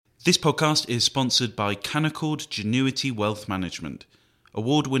This podcast is sponsored by Canaccord Genuity Wealth Management,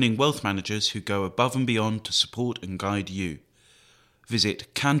 award-winning wealth managers who go above and beyond to support and guide you.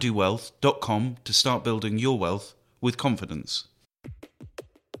 Visit candowealth.com to start building your wealth with confidence.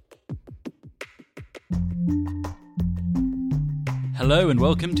 Hello and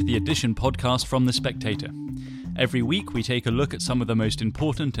welcome to the Edition podcast from The Spectator. Every week we take a look at some of the most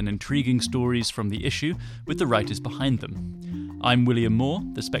important and intriguing stories from the issue with the writers behind them. I'm William Moore,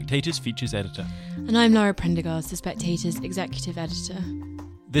 The Spectator's features editor. And I'm Laura Prendergast, The Spectator's executive editor.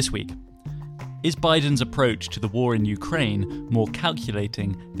 This week, is Biden's approach to the war in Ukraine more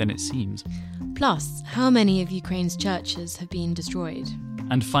calculating than it seems? Plus, how many of Ukraine's churches have been destroyed?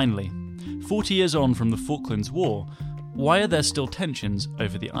 And finally, 40 years on from the Falklands War, why are there still tensions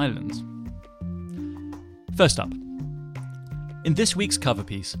over the islands? First up, in this week's cover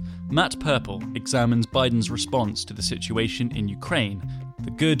piece, Matt Purple examines Biden's response to the situation in Ukraine,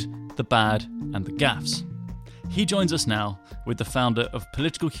 the good, the bad, and the gaffes. He joins us now with the founder of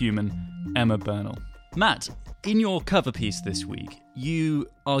Political Human, Emma Bernal. Matt, in your cover piece this week, you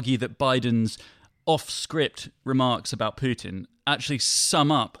argue that Biden's off-script remarks about Putin actually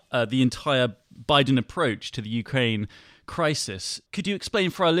sum up the entire Biden approach to the Ukraine crisis. Could you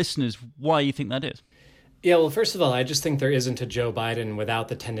explain for our listeners why you think that is? Yeah, well, first of all, I just think there isn't a Joe Biden without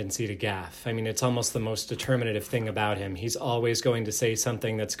the tendency to gaffe. I mean, it's almost the most determinative thing about him. He's always going to say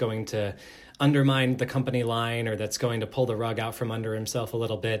something that's going to undermine the company line or that's going to pull the rug out from under himself a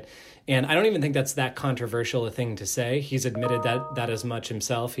little bit. And I don't even think that's that controversial a thing to say. He's admitted that as much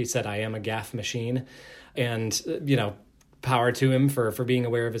himself. He said, I am a gaffe machine. And, power to him for being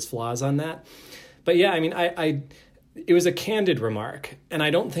aware of his flaws on that. But yeah, I mean, it was a candid remark, and I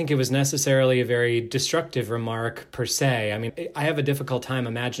don't think it was necessarily a very destructive remark per se. I mean, I have a difficult time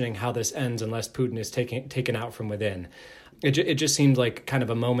imagining how this ends unless Putin is taken out from within. It just seemed like kind of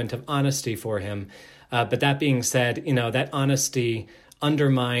a moment of honesty for him. But that being said, that honesty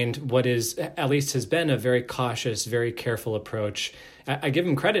undermined what is, at least has been, a very cautious, very careful approach. I give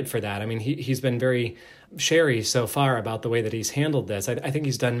him credit for that. I mean, he's been very chary so far about the way that he's handled this. I think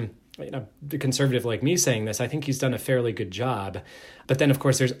he's done, the conservative like me saying this, I think he's done a fairly good job. But then, of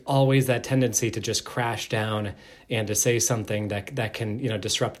course, there's always that tendency to just crash down and to say something that can,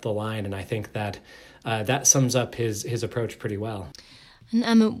 disrupt the line. And I think that that sums up his approach pretty well. And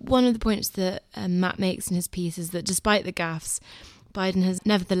Emma, one of the points that Matt makes in his piece is that despite the gaffes, Biden has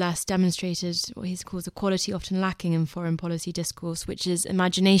nevertheless demonstrated what he calls a quality often lacking in foreign policy discourse, which is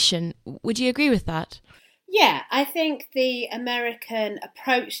imagination. Would you agree with that? Yeah, I think the American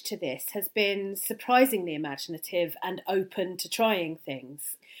approach to this has been surprisingly imaginative and open to trying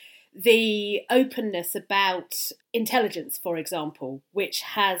things. The openness about intelligence, for example, which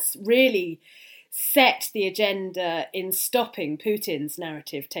has really set the agenda in stopping Putin's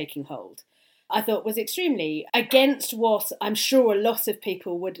narrative taking hold, I thought was extremely against what I'm sure a lot of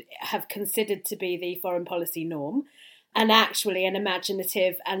people would have considered to be the foreign policy norm, and actually an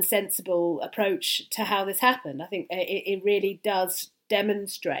imaginative and sensible approach to how this happened. I think it really does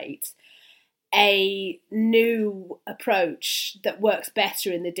demonstrate a new approach that works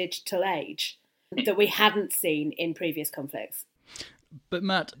better in the digital age that we hadn't seen in previous conflicts. But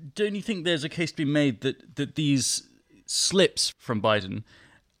Matt, don't you think there's a case to be made that these slips from Biden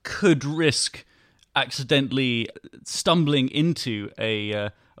could risk accidentally stumbling into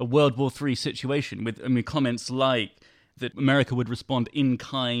a World War III situation with comments like that America would respond in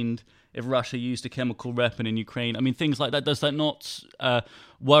kind if Russia used a chemical weapon in Ukraine? I mean, things like that. Does that not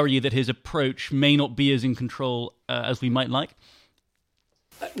worry you that his approach may not be as in control as we might like?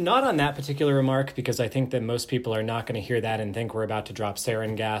 Not on that particular remark, because I think that most people are not going to hear that and think we're about to drop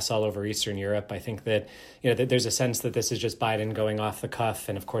sarin gas all over Eastern Europe. I think that, that there's a sense that this is just Biden going off the cuff,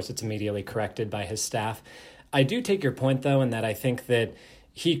 and of course it's immediately corrected by his staff. I do take your point, though, in that I think that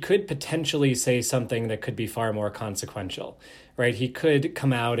he could potentially say something that could be far more consequential, right? He could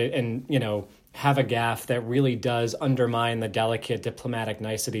come out and have a gaffe that really does undermine the delicate diplomatic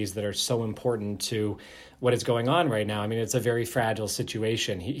niceties that are so important to what is going on right now. I mean, it's a very fragile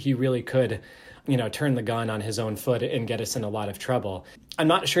situation. He really could, turn the gun on his own foot and get us in a lot of trouble. I'm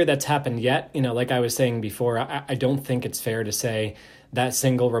not sure that's happened yet. Like I was saying before, I don't think it's fair to say that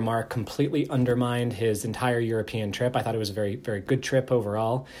single remark completely undermined his entire European trip. I thought it was a very, very good trip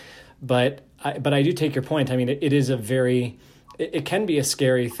overall. But I do take your point. I mean, it can be a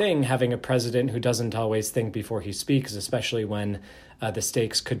scary thing having a president who doesn't always think before he speaks, especially when the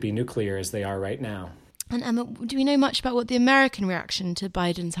stakes could be nuclear as they are right now. And Emma, do we know much about what the American reaction to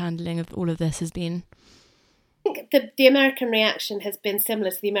Biden's handling of all of this has been? I think the American reaction has been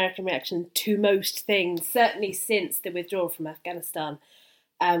similar to the American reaction to most things, certainly since the withdrawal from Afghanistan.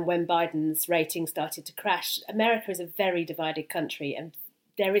 when Biden's rating started to crash. America is a very divided country, and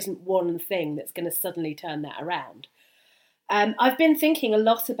there isn't one thing that's going to suddenly turn that around. I've been thinking a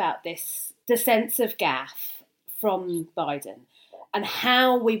lot about this, the sense of gaffe from Biden and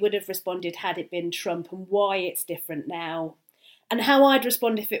how we would have responded had it been Trump and why it's different now. And how I'd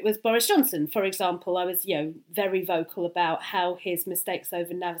respond if it was Boris Johnson. For example, I was, very vocal about how his mistakes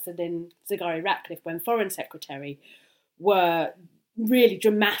over Nazanin Zaghari-Ratcliffe when Foreign Secretary were really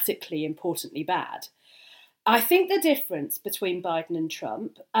dramatically, importantly bad. I think the difference between Biden and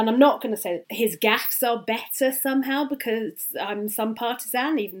Trump, and I'm not going to say his gaffes are better somehow because I'm some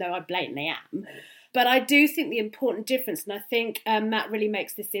partisan, even though I blatantly am. But I do think the important difference, and I think Matt really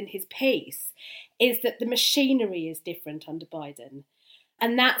makes this in his piece, is that the machinery is different under Biden.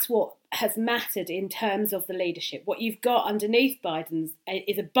 And that's what has mattered in terms of the leadership. What you've got underneath Biden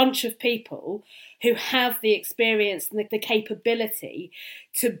is a bunch of people who have the experience and the capability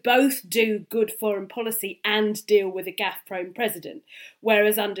to both do good foreign policy and deal with a gaffe-prone president.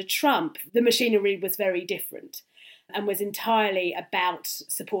 Whereas under Trump, the machinery was very different and was entirely about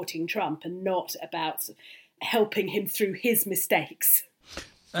supporting Trump and not about helping him through his mistakes.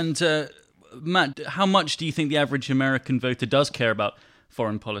 And Matt, how much do you think the average American voter does care about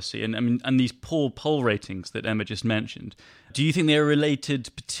foreign policy? And these poor poll ratings that Emma just mentioned, do you think they're related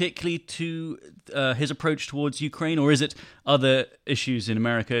particularly to his approach towards Ukraine, or is it other issues in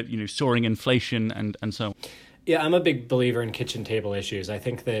America, soaring inflation and so on? Yeah, I'm a big believer in kitchen table issues. I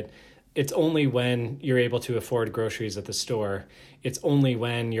think that it's only when you're able to afford groceries at the store, it's only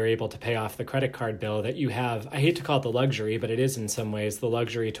when you're able to pay off the credit card bill that you have, I hate to call it the luxury, but it is in some ways the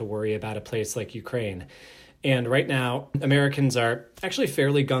luxury to worry about a place like Ukraine. And right now, Americans are actually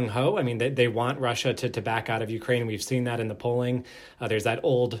fairly gung-ho. I mean, they want Russia to back out of Ukraine. We've seen that in the polling. There's that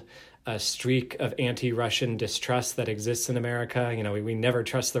old streak of anti-Russian distrust that exists in America. We never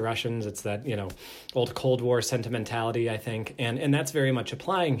trust the Russians. It's that, old Cold War sentimentality, I think. And that's very much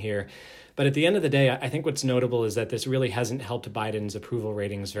applying here. But at the end of the day, I think what's notable is that this really hasn't helped Biden's approval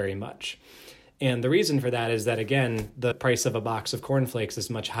ratings very much. And the reason for that is that, again, the price of a box of cornflakes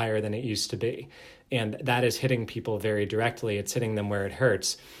is much higher than it used to be. And that is hitting people very directly. It's hitting them where it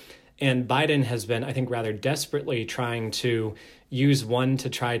hurts. And Biden has been, I think, rather desperately trying to use one to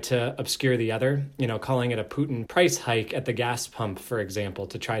try to obscure the other, calling it a Putin price hike at the gas pump, for example,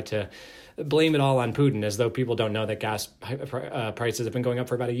 to try to blame it all on Putin, as though people don't know that gas prices have been going up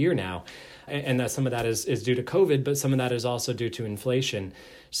for about a year now. And that some of that is due to COVID, but some of that is also due to inflation.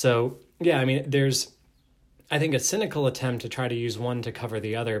 So, yeah, I mean, there's, I think, a cynical attempt to try to use one to cover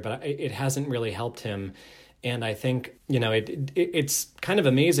the other, but it hasn't really helped him. And I think, it's kind of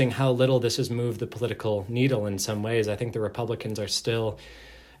amazing how little this has moved the political needle in some ways. I think the Republicans are still,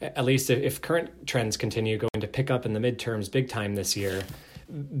 at least if current trends continue, going to pick up in the midterms big time this year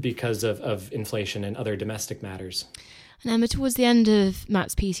because of inflation and other domestic matters. And Emma, towards the end of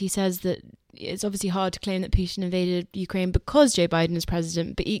Matt's piece, he says that it's obviously hard to claim that Putin invaded Ukraine because Joe Biden is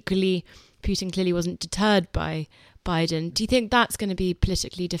president, but equally, Putin clearly wasn't deterred by Biden. Do you think that's going to be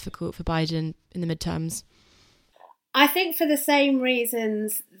politically difficult for Biden in the midterms? I think for the same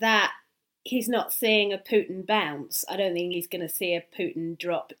reasons that he's not seeing a Putin bounce, I don't think he's going to see a Putin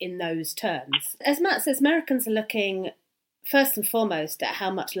drop in those terms. As Matt says, Americans are looking first and foremost at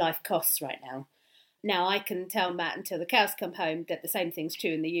how much life costs right now. Now, I can tell Matt until the cows come home that the same thing's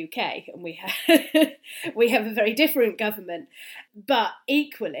true in the UK, and we have a very different government. But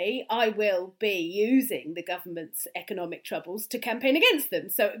equally, I will be using the government's economic troubles to campaign against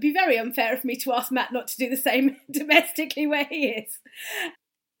them. So it would be very unfair of me to ask Matt not to do the same domestically where he is.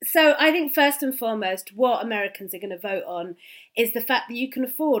 So I think first and foremost, what Americans are going to vote on is the fact that you can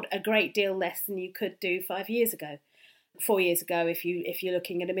afford a great deal less than you could do 4 years ago if you're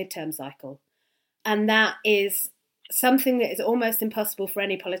looking at a midterm cycle. And that is something that is almost impossible for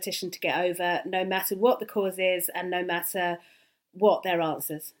any politician to get over, no matter what the cause is and no matter what their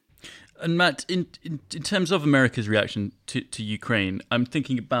answers. And Matt, in terms of America's reaction to Ukraine, I'm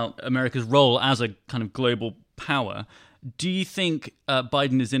thinking about America's role as a kind of global power. Do you think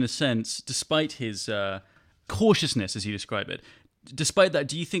Biden is, in a sense, despite his cautiousness, as you describe it, despite that,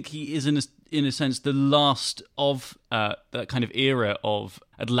 do you think he is, in a sense, the last of that kind of era of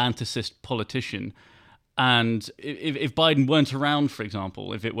Atlanticist politician? And if Biden weren't around, for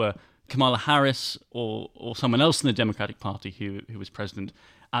example, if it were Kamala Harris or someone else in the Democratic Party who was president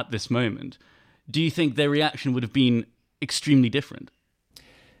at this moment, do you think their reaction would have been extremely different?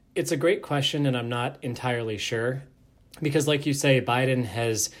 It's a great question, and I'm not entirely sure. Because like you say, Biden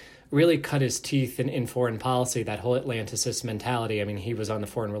has really cut his teeth in foreign policy, that whole Atlanticist mentality. I mean, he was on the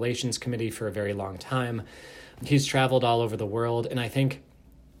Foreign Relations Committee for a very long time. He's traveled all over the world. And I think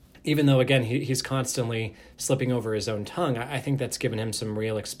even though, again, he's constantly slipping over his own tongue, I think that's given him some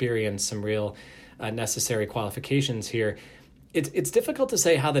real experience, some real necessary qualifications here. It's difficult to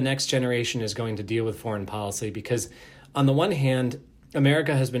say how the next generation is going to deal with foreign policy because, on the one hand,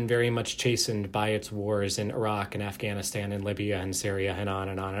 America has been very much chastened by its wars in Iraq and Afghanistan and Libya and Syria and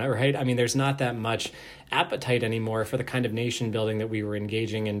on, right? I mean, there's not that much appetite anymore for the kind of nation building that we were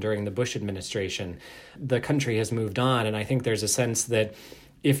engaging in during the Bush administration. The country has moved on, and I think there's a sense that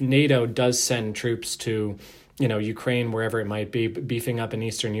if NATO does send troops to, Ukraine, wherever it might be, beefing up in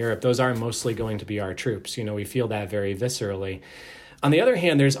Eastern Europe, those are mostly going to be our troops. We feel that very viscerally. On the other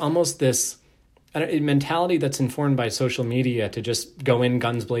hand, there's almost this mentality that's informed by social media to just go in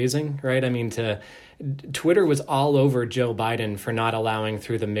guns blazing, right? I mean, Twitter was all over Joe Biden for not allowing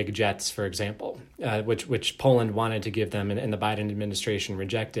through the MiG jets, for example, which Poland wanted to give them and the Biden administration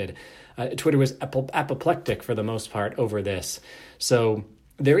rejected. Twitter was apoplectic for the most part over this. So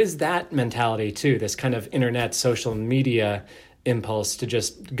there is that mentality too, this kind of internet social media impulse to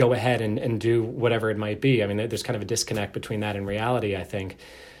just go ahead and do whatever it might be. I mean, there's kind of a disconnect between that and reality, I think.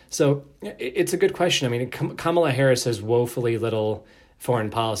 So it's a good question. I mean, Kamala Harris has woefully little foreign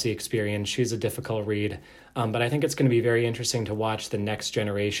policy experience. She's a difficult read. But I think it's going to be very interesting to watch the next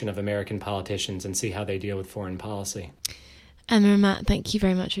generation of American politicians and see how they deal with foreign policy. Emma and Matt, thank you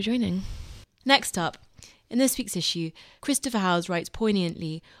very much for joining. Next up, in this week's issue, Christopher Howes writes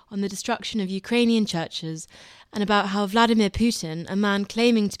poignantly on the destruction of Ukrainian churches and about how Vladimir Putin, a man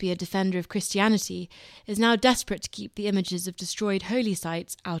claiming to be a defender of Christianity, is now desperate to keep the images of destroyed holy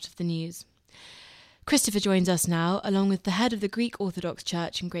sites out of the news. Christopher joins us now, along with the head of the Greek Orthodox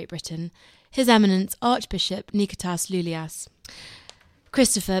Church in Great Britain, His Eminence Archbishop Nikotas Loulias.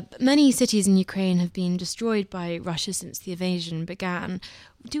 Christopher, many cities in Ukraine have been destroyed by Russia since the invasion began.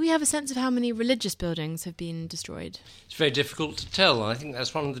 Do we have a sense of how many religious buildings have been destroyed? It's very difficult to tell. I think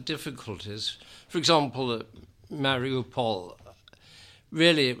that's one of the difficulties. For example, at Mariupol,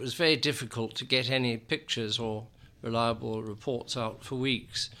 really it was very difficult to get any pictures or reliable reports out for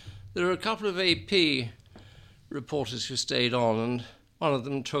weeks. There are a couple of AP reporters who stayed on, and one of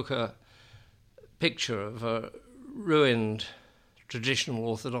them took a picture of a ruined traditional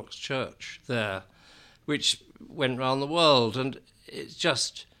Orthodox church there, which went round the world, and it's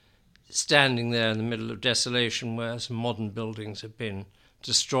just standing there in the middle of desolation where some modern buildings have been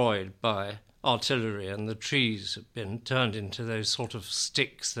destroyed by artillery and the trees have been turned into those sort of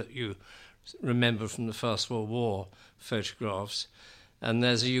sticks that you remember from the First World War photographs. And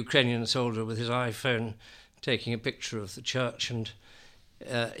there's a Ukrainian soldier with his iPhone taking a picture of the church, and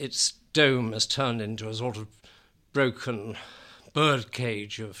its dome has turned into a sort of broken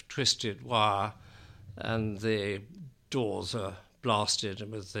birdcage of twisted wire, and the doors are blasted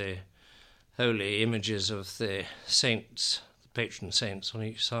with the holy images of the saints, the patron saints on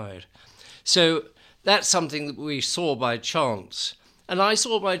each side. So that's something that we saw by chance. And I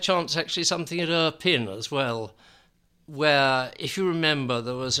saw by chance actually something at Irpin as well, where, if you remember,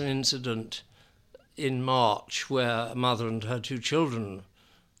 there was an incident in March where a mother and her 2 children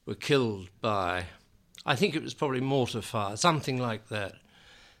were killed by, I think it was probably mortar fire, something like that.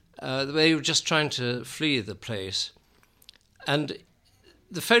 They were just trying to flee the place. And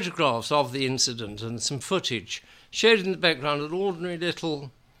the photographs of the incident and some footage showed in the background an ordinary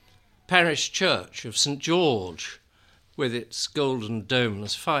little parish church of St. George with its golden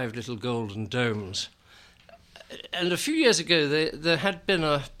domes, 5 little golden domes. And a few years ago, there had been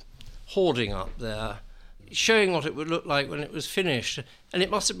a hoarding up there showing what it would look like when it was finished. And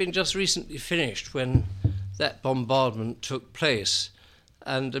it must have been just recently finished when that bombardment took place.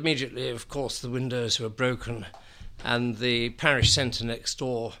 And immediately, of course, the windows were broken and the parish centre next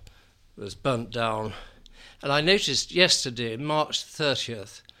door was burnt down. And I noticed yesterday, March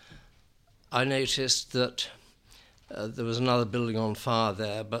 30th, I noticed that there was another building on fire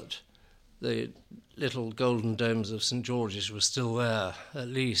there, but the little golden domes of St. George's were still there, at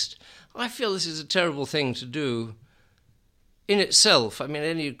least. I feel this is a terrible thing to do in itself. I mean,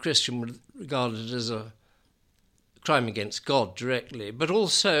 any Christian would regard it as a crime against God directly, but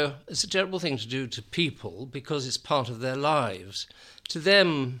also it's a terrible thing to do to people because it's part of their lives. To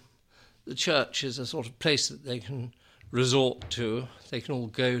them, the church is a sort of place that they can resort to, they can all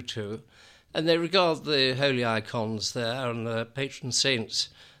go to, and they regard the holy icons there and the patron saints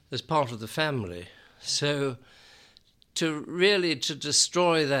as part of the family. So to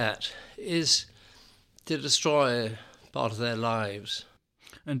destroy that is to destroy part of their lives.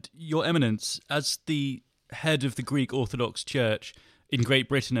 And Your Eminence, as the head of the Greek Orthodox Church in Great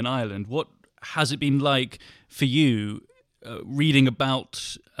Britain and Ireland, what has it been like for you reading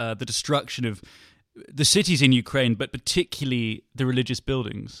about the destruction of the cities in Ukraine, but particularly the religious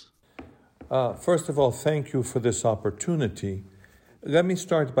buildings? First of all, thank you for this opportunity. Let me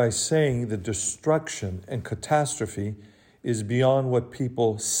start by saying the destruction and catastrophe is beyond what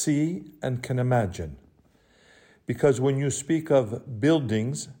people see and can imagine. Because when you speak of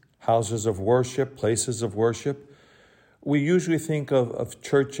buildings, houses of worship, places of worship, we usually think of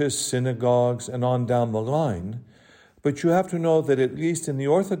churches, synagogues, and on down the line. But you have to know that at least in the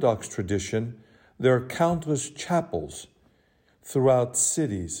Orthodox tradition, there are countless chapels throughout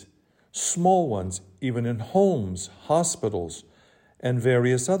cities, small ones, even in homes, hospitals, and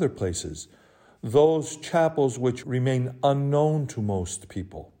various other places. Those chapels which remain unknown to most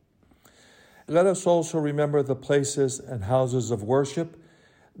people. Let us also remember the places and houses of worship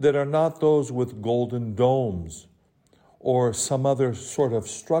that are not those with golden domes or some other sort of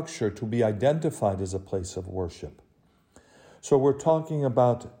structure to be identified as a place of worship. So we're talking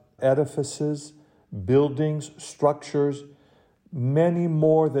about edifices, buildings, structures, many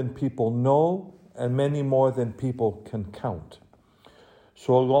more than people know and many more than people can count.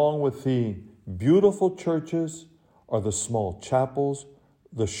 So along with the beautiful churches are the small chapels,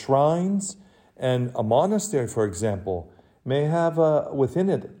 the shrines, and a monastery, for example, may have within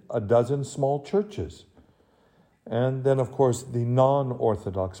it a dozen small churches. And then, of course, the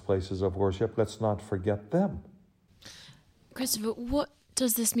non-Orthodox places of worship, let's not forget them. Christopher, what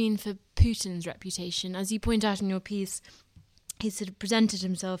does this mean for Putin's reputation? As you point out in your piece, he sort of presented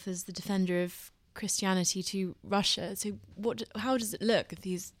himself as the defender of Christianity to Russia. So how does it look if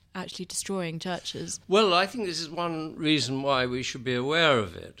he's actually destroying churches? Well, I think this is one reason why we should be aware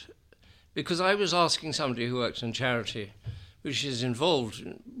of it. Because I was asking somebody who works in charity, which is involved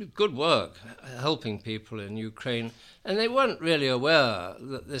in good work, helping people in Ukraine, and they weren't really aware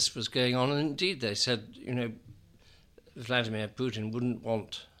that this was going on. And indeed, they said, Vladimir Putin wouldn't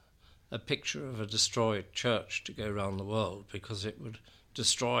want a picture of a destroyed church to go around the world because it would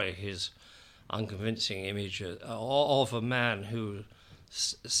destroy his unconvincing image of a man who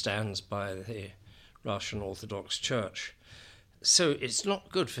stands by the Russian Orthodox Church. So it's not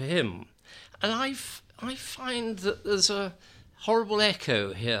good for him. And I find that there's a horrible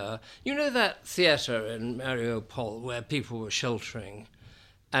echo here. You know that theatre in Mariupol where people were sheltering,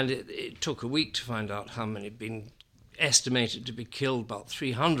 and it took a week to find out how many had been estimated to be killed, about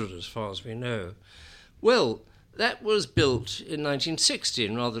 300 as far as we know. Well, that was built in 1960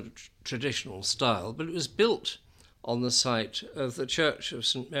 in rather traditional style, but it was built on the site of the Church of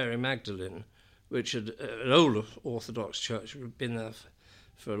St. Mary Magdalene, which had an old Orthodox church, had been there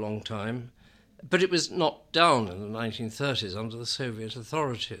for a long time. But it was knocked down in the 1930s under the Soviet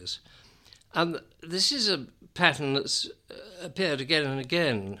authorities. And this is a pattern that's appeared again and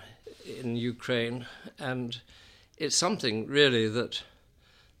again in Ukraine, and it's something really that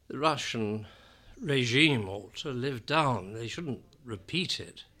the Russian regime ought to live down. They shouldn't repeat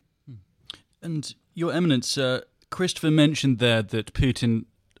it. And Your Eminence, Christopher mentioned there that Putin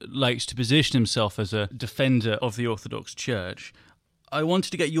likes to position himself as a defender of the Orthodox Church. I wanted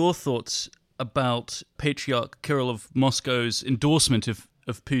to get your thoughts about Patriarch Kirill of Moscow's endorsement of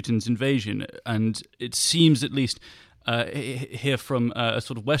Putin's invasion. And it seems, at least here from a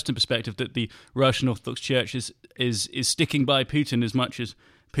sort of Western perspective, that the Russian Orthodox Church is sticking by Putin as much as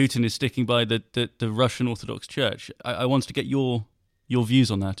Putin is sticking by the Russian Orthodox Church. I wanted to get your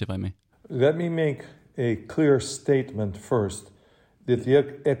views on that, if I may. Let me make a clear statement first, that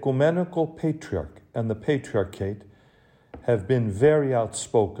the ecumenical patriarch and the patriarchate have been very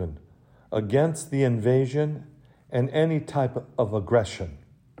outspoken against the invasion and any type of aggression.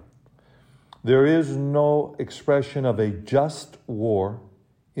 There is no expression of a just war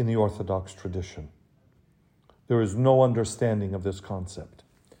in the Orthodox tradition. There is no understanding of this concept.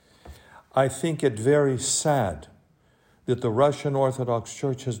 I think it very sad that the Russian Orthodox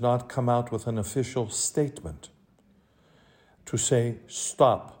Church has not come out with an official statement to say,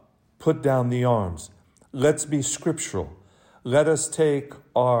 stop, put down the arms, let's be scriptural. Let us take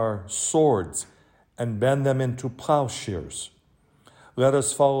our swords and bend them into plowshares. Let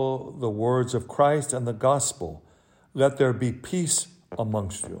us follow the words of Christ and the gospel. Let there be peace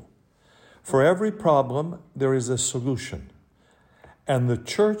amongst you. For every problem, there is a solution. And the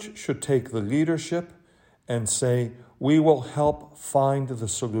church should take the leadership and say, we will help find the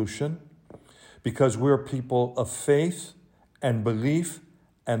solution because we're people of faith and belief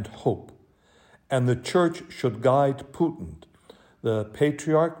and hope. And the church should guide Putin. The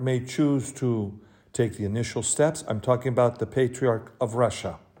patriarch may choose to take the initial steps. I'm talking about the patriarch of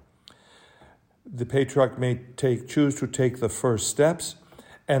Russia. The patriarch may choose to take the first steps,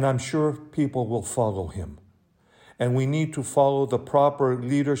 and I'm sure people will follow him. And we need to follow the proper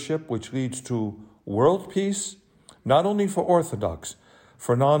leadership, which leads to world peace, not only for Orthodox,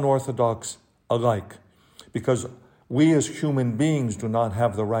 for non-Orthodox alike, because we as human beings do not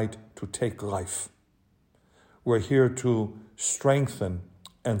have the right to take life. We're here to strengthen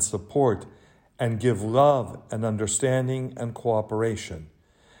and support and give love and understanding and cooperation.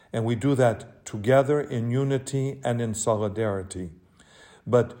 And we do that together in unity and in solidarity.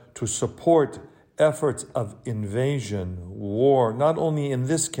 But to support efforts of invasion, war, not only in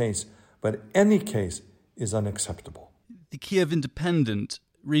this case, but any case, is unacceptable. The Kiev Independent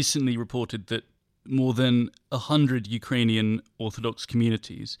recently reported that more than 100 Ukrainian Orthodox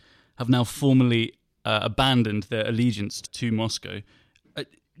communities have now formally abandoned their allegiance to Moscow.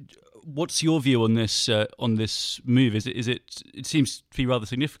 What's your view on this move? It seems to be rather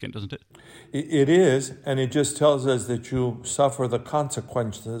significant, doesn't it? It is, and it just tells us that you suffer the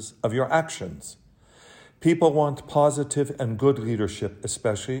consequences of your actions. People want positive and good leadership,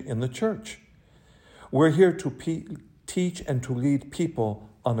 especially in the church. We're here to teach and to lead people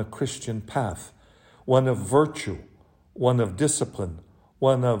on a Christian path, one of virtue, one of discipline,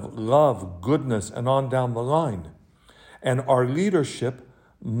 one of love, goodness, and on down the line. And our leadership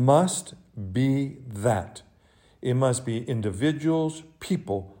must be that. It must be individuals,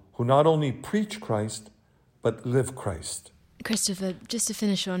 people who not only preach Christ, but live Christ. Christopher, just to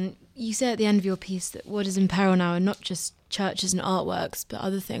finish on, you say at the end of your piece that what is in peril now are not just churches and artworks, but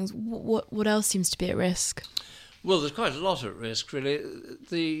other things. What else seems to be at risk? Well, there's quite a lot at risk, really.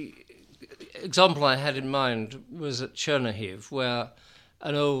 The example I had in mind was at Chernihiv, where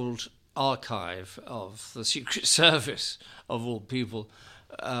an old archive of the Secret Service, of all people,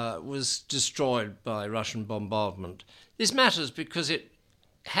 was destroyed by Russian bombardment. This matters because it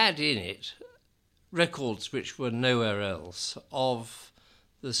had in it records which were nowhere else of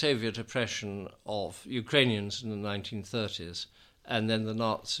the Soviet oppression of Ukrainians in the 1930s and then the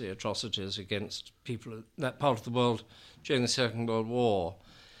Nazi atrocities against people in that part of the world during the Second World War.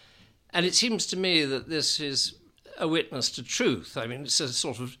 And it seems to me that this is a witness to truth. I mean, it's a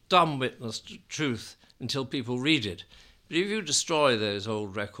sort of dumb witness to truth until people read it. But if you destroy those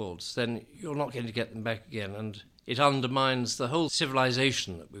old records, then you're not going to get them back again, and it undermines the whole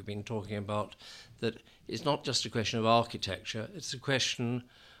civilization that we've been talking about, that it's not just a question of architecture, it's a question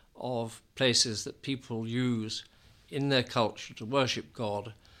of places that people use in their culture to worship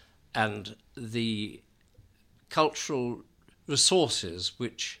God and the cultural resources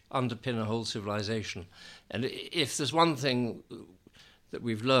which underpin a whole civilization. And if there's one thing that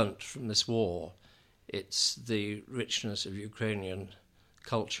we've learnt from this war, it's the richness of Ukrainian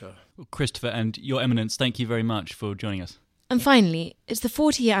culture. Well, Christopher and Your Eminence, thank you very much for joining us. And finally, it's the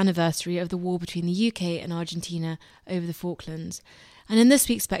 40-year anniversary of the war between the UK and Argentina over the Falklands. And in this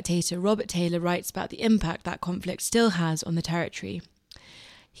week's Spectator, Robert Taylor writes about the impact that conflict still has on the territory.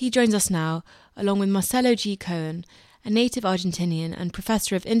 He joins us now, along with Marcelo G. Cohen, a native Argentinian and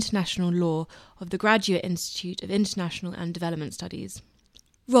Professor of International Law of the Graduate Institute of International and Development Studies.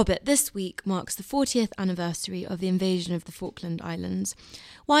 Robert, this week marks the 40th anniversary of the invasion of the Falkland Islands.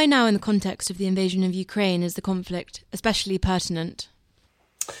 Why now, in the context of the invasion of Ukraine, is the conflict especially pertinent?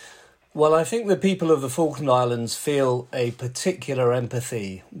 Well, I think the people of the Falkland Islands feel a particular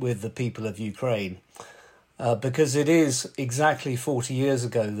empathy with the people of Ukraine because it is exactly 40 years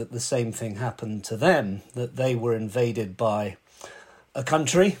ago that the same thing happened to them, that they were invaded by a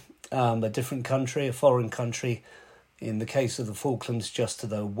country, a different country, a foreign country, in the case of the Falklands just to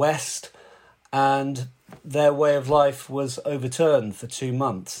the west, and their way of life was overturned for 2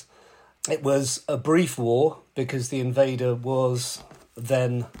 months. It was a brief war because the invader was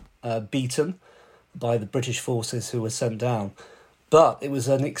then beaten by the British forces who were sent down. But it was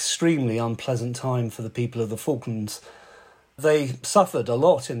an extremely unpleasant time for the people of the Falklands. They suffered a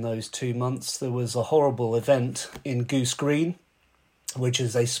lot in those 2 months. There was a horrible event in Goose Green, which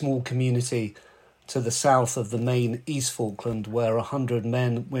is a small community to the south of the main East Falkland, where 100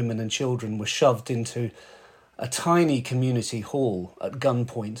 men, women and children were shoved into a tiny community hall at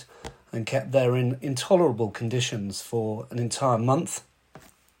gunpoint and kept there in intolerable conditions for an entire month.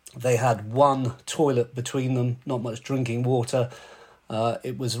 They had one toilet between them, not much drinking water.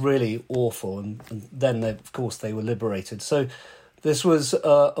 It was really awful, and then, of course, they were liberated. So this was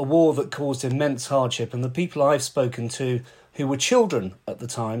a war that caused immense hardship, and the people I've spoken to who were children at the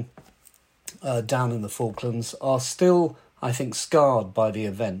time down in the Falklands are still, I think, scarred by the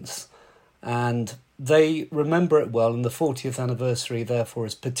events, and they remember it well, and the 40th anniversary, therefore,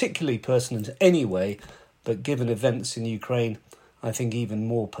 is particularly pertinent anyway, but given events in Ukraine, I think even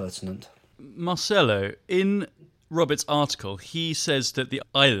more pertinent. Marcelo, in Robert's article, he says that the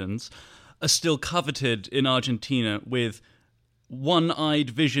islands are still coveted in Argentina with one-eyed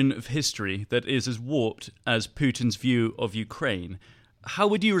vision of history that is as warped as Putin's view of Ukraine. How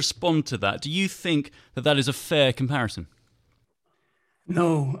would you respond to that? Do you think that that is a fair comparison?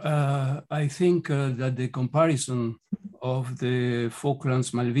 No, I think that the comparison of the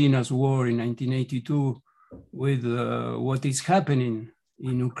Falklands-Malvinas War in 1982 with what is happening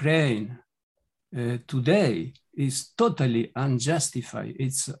in Ukraine today is totally unjustified.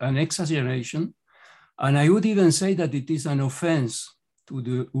 It's an exaggeration. And I would even say that it is an offense to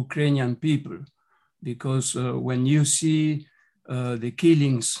the Ukrainian people, because when you see the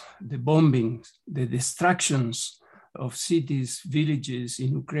killings, the bombings, the destructions of cities, villages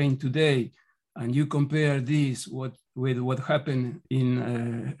in Ukraine today, and you compare this with what happened in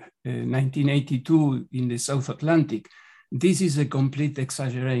 1982 in the South Atlantic, this is a complete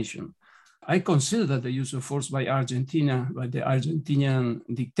exaggeration. I consider that the use of force by Argentina, by the Argentinian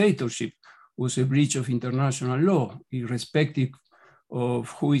dictatorship, was a breach of international law, irrespective of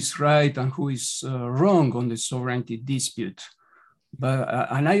who is right and who is wrong on the sovereignty dispute.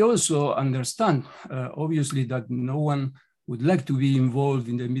 But, and I also understand, obviously, that no one would like to be involved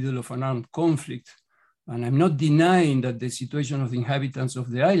in the middle of an armed conflict. And I'm not denying that the situation of the inhabitants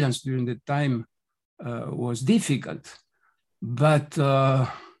of the islands during the time was difficult. But the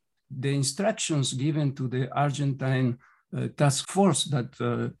instructions given to the Argentine task force that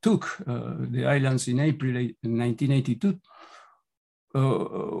took the islands in April 1982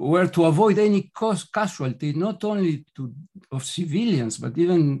 were to avoid any casualty, not only of civilians, but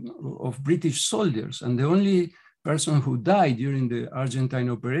even of British soldiers. And the only person who died during the Argentine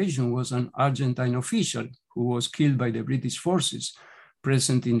operation was an Argentine official who was killed by the British forces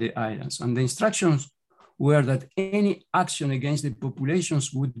present in the islands. And the instructions were that any action against the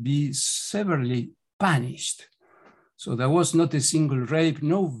populations would be severely punished. So there was not a single rape,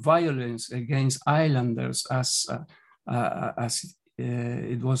 no violence against islanders as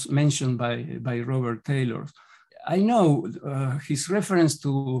it was mentioned by Robert Taylor. I know his reference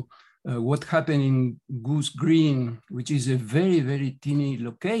to what happened in Goose Green, which is a very, very teeny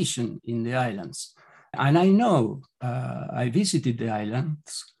location in the islands. And I know, I visited the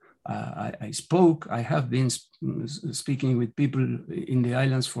islands, I spoke, I have been speaking with people in the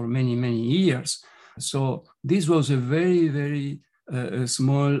islands for many, many years. So this was a very, very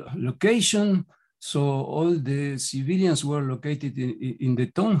small location. So all the civilians were located in the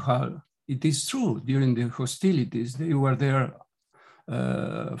town hall. It is true, during the hostilities, they were there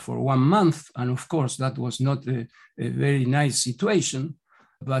for 1 month. And of course, that was not a very nice situation.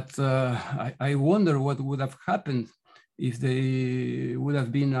 But I wonder what would have happened if they would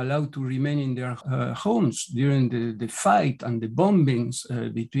have been allowed to remain in their homes during the fight and the bombings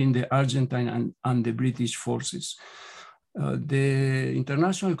between the Argentine and the British forces. The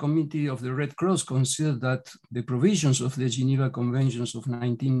International Committee of the Red Cross considered that the provisions of the Geneva Conventions of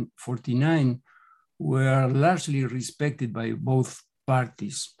 1949 were largely respected by both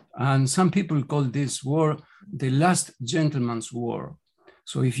parties. And some people call this war the last gentleman's war.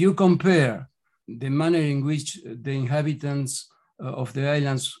 So if you compare the manner in which the inhabitants of the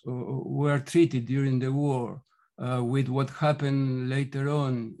islands were treated during the war with what happened later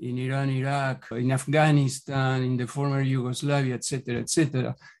on in Iran, Iraq, in Afghanistan, in the former Yugoslavia,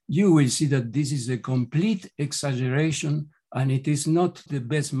 etc., you will see that this is a complete exaggeration and it is not the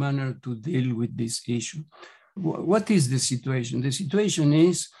best manner to deal with this issue. What is the situation? The situation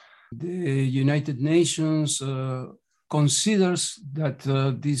is the United Nations considers that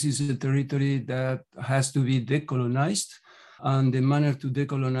this is a territory that has to be decolonized. And the manner to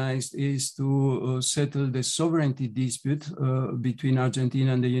decolonize is to settle the sovereignty dispute between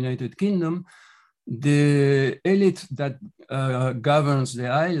Argentina and the United Kingdom. The elite that governs the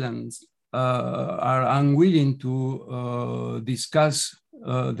islands are unwilling to discuss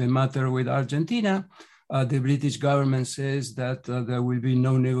the matter with Argentina. The British government says that there will be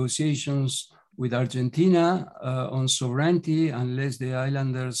no negotiations with Argentina on sovereignty unless the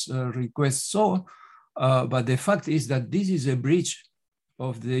islanders request so. But the fact is that this is a breach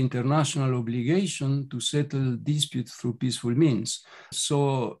of the international obligation to settle disputes through peaceful means.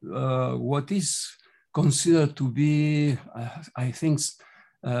 So what is considered to be, I think,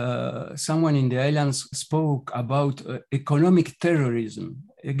 someone in the islands spoke about economic terrorism.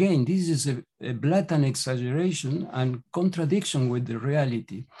 Again, this is a blatant exaggeration and contradiction with the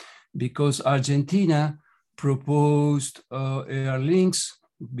reality, because Argentina proposed air links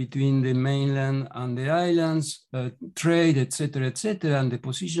between the mainland and the islands, trade, etc., and the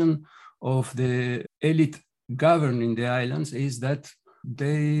position of the elite governing the islands is that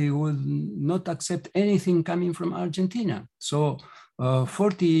they will not accept anything coming from Argentina. So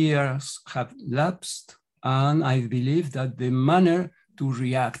 40 years have lapsed, And I believe that the manner to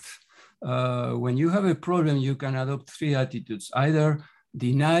react, when you have a problem, you can adopt three attitudes: either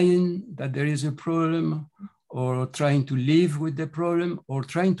denying that there is a problem, or trying to live with the problem, or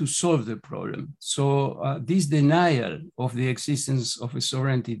trying to solve the problem. So this denial of the existence of a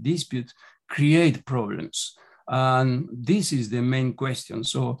sovereignty dispute create problems. And this is the main question.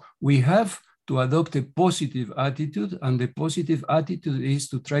 So we have to adopt a positive attitude, and the positive attitude is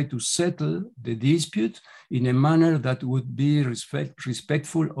to try to settle the dispute in a manner that would be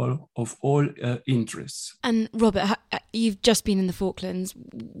respectful of all interests. And Robert, you've just been in the Falklands.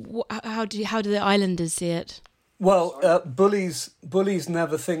 How do the islanders see it? Well, bullies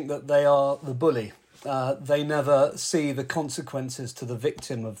never think that they are the bully. They never see the consequences to the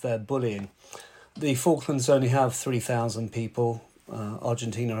victim of their bullying. The Falklands only have 3,000 people.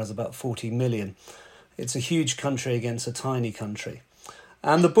 Argentina has about 40 million. It's a huge country against a tiny country.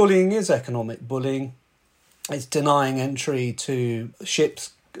 And the bullying is economic bullying. It's denying entry to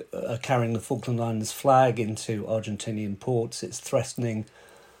ships carrying the Falkland Islands flag into Argentinian ports. It's threatening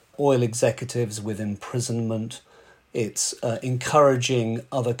oil executives with imprisonment. It's encouraging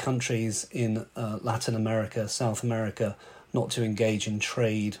other countries in Latin America, South America, not to engage in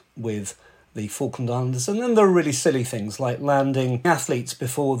trade with the Falkland Islands. And then there are really silly things like landing athletes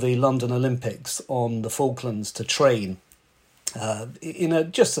before the London Olympics on the Falklands to train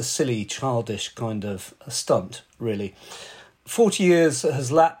in just a silly, childish kind of stunt, really. 40 years has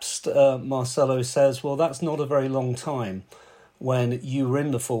lapsed, Marcelo says. Well, that's not a very long time when you were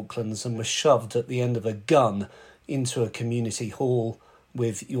in the Falklands and were shoved at the end of a gun into a community hall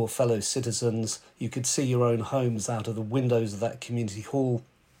with your fellow citizens. You could see your own homes out of the windows of that community hall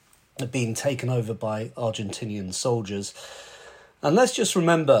being taken over by Argentinian soldiers. And let's just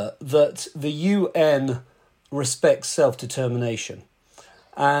remember that the UN respects self-determination.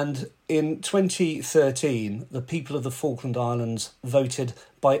 And in 2013, the people of the Falkland Islands voted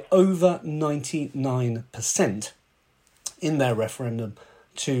by over 99% in their referendum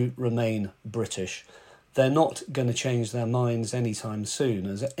to remain British. They're not going to change their minds anytime soon,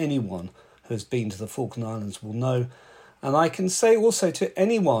 as anyone who has been to the Falkland Islands will know. And I can say also to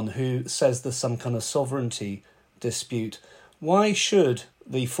anyone who says there's some kind of sovereignty dispute, why should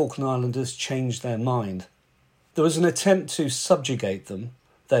the Falkland Islanders change their mind? There was an attempt to subjugate them,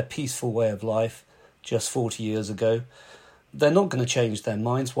 their peaceful way of life, just 40 years ago. They're not going to change their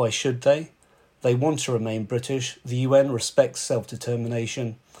minds. Why should they? They want to remain British. The UN respects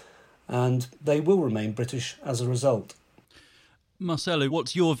self-determination, and they will remain British as a result. Marcelo,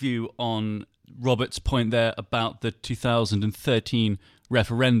 what's your view on Robert's point there about the 2013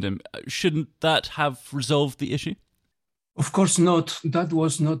 referendum? Shouldn't that have resolved the issue? Of course not. That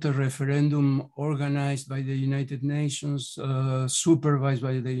was not a referendum organized by the United Nations, supervised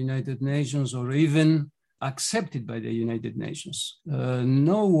by the United Nations, or even accepted by the United Nations.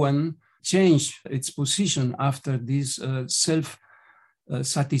 No one changed its position after this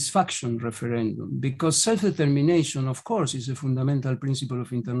self-satisfaction referendum, because self-determination, of course, is a fundamental principle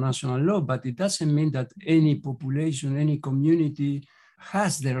of international law, but it doesn't mean that any population, any community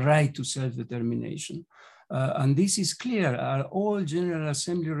has the right to self-determination. And this is clear. All General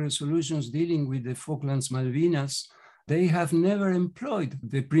Assembly resolutions dealing with the Falklands, Malvinas, they have never employed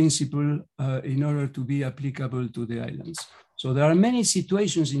the principle in order to be applicable to the islands. So there are many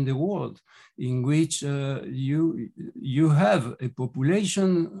situations in the world in which you have a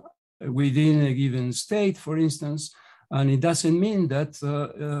population within a given state, for instance, and it doesn't mean that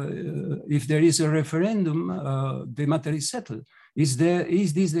if there is a referendum, the matter is settled. Is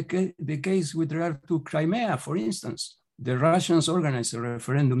this the case with regard to Crimea, for instance? The Russians organized a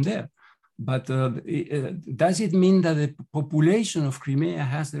referendum there. But does it mean that the population of Crimea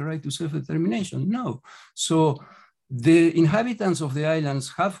has the right to self-determination? No. So the inhabitants of the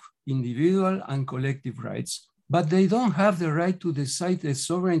islands have individual and collective rights, but they don't have the right to decide a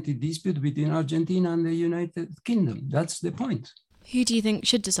sovereignty dispute between Argentina and the United Kingdom. That's the point. Who do you think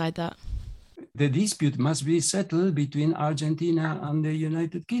should decide that? The dispute must be settled between Argentina and the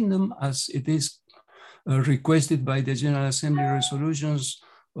United Kingdom, as it is requested by the General Assembly resolutions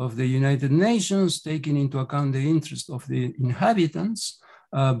of the United Nations, taking into account the interest of the inhabitants,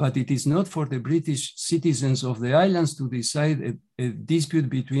 but it is not for the British citizens of the islands to decide a dispute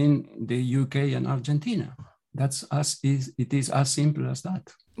between the UK and Argentina. It is as simple as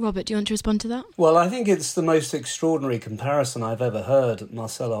that. Robert, do you want to respond to that? Well, I think it's the most extraordinary comparison I've ever heard,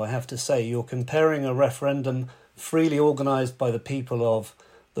 Marcelo, I have to say. You're comparing a referendum freely organised by the people of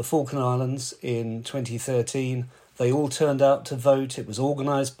the Falkland Islands in 2013. They all turned out to vote. It was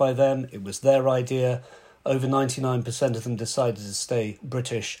organised by them. It was their idea. Over 99% of them decided to stay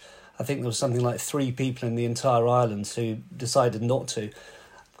British. I think there was something like 3 people in the entire island who decided not to.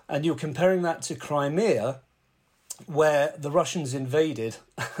 And you're comparing that to Crimea, where the Russians invaded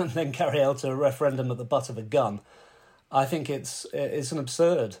and then carry out a referendum at the butt of a gun. I think it's an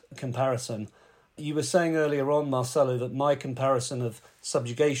absurd comparison. You were saying earlier on, Marcelo, that my comparison of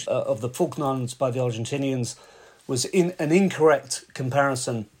subjugation of the Falkland Islands by the Argentinians was an incorrect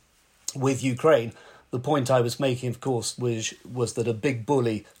comparison with Ukraine. The point I was making, of course, was that a big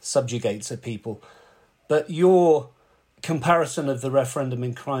bully subjugates a people. But your comparison of the referendum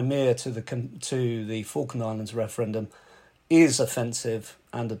in Crimea to the Falkland Islands referendum is offensive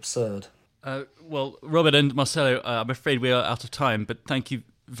and absurd. Well, Robert and Marcelo, I'm afraid we are out of time, but thank you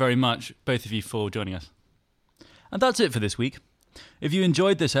very much, both of you, for joining us. And that's it for this week. If you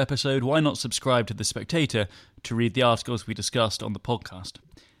enjoyed this episode, why not subscribe to The Spectator to read the articles we discussed on the podcast?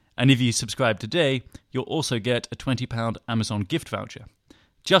 And if you subscribe today, you'll also get a £20 Amazon gift voucher.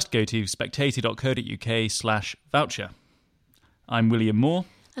 Just go to spectator.co.uk/voucher. I'm William Moore.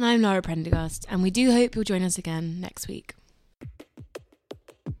 And I'm Laura Prendergast, and we do hope you'll join us again next week.